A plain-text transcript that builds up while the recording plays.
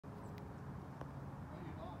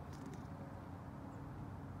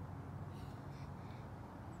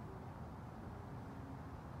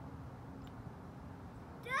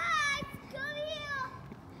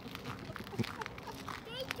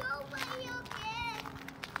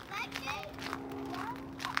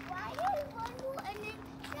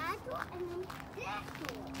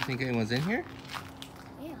think anyone's in here?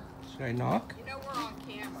 Yeah. Should I knock? You know we're on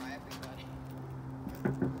camera,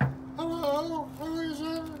 everybody. Hello, who is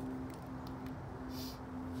it?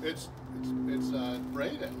 It's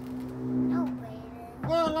Brayden. No, Brayden.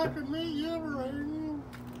 Well, I'd like to meet you, Brayden.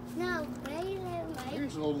 No, Brayden.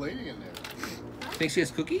 There's an old lady in there. Think she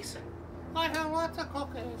has cookies? I have lots of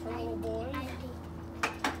cookies, little boy.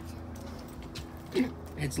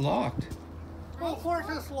 It's locked. Well, of course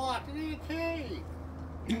it's locked. You need a key.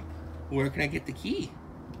 Where can I get the key?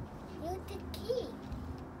 Use the key.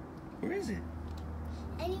 Where is it?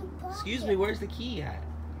 And you block Excuse it. me, where's the key at?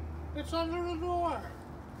 It's under the door.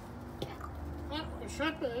 Well, it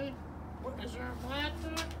should be. What, is there a match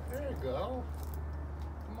in it? There you go.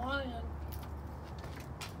 Come on in.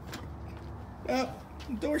 Oh,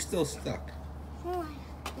 the door's still stuck. Come on.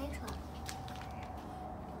 Next one.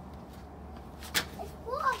 It's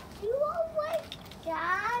locked. You always,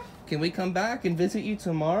 Dad. Can we come back and visit you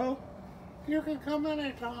tomorrow? You can come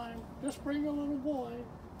anytime. Just bring a little boy.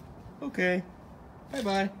 Okay.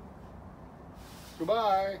 Bye-bye.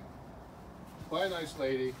 Goodbye. Bye, nice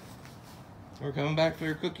lady. We're coming back for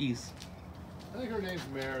your cookies. I think her name's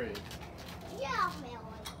Mary. Yeah, Mel.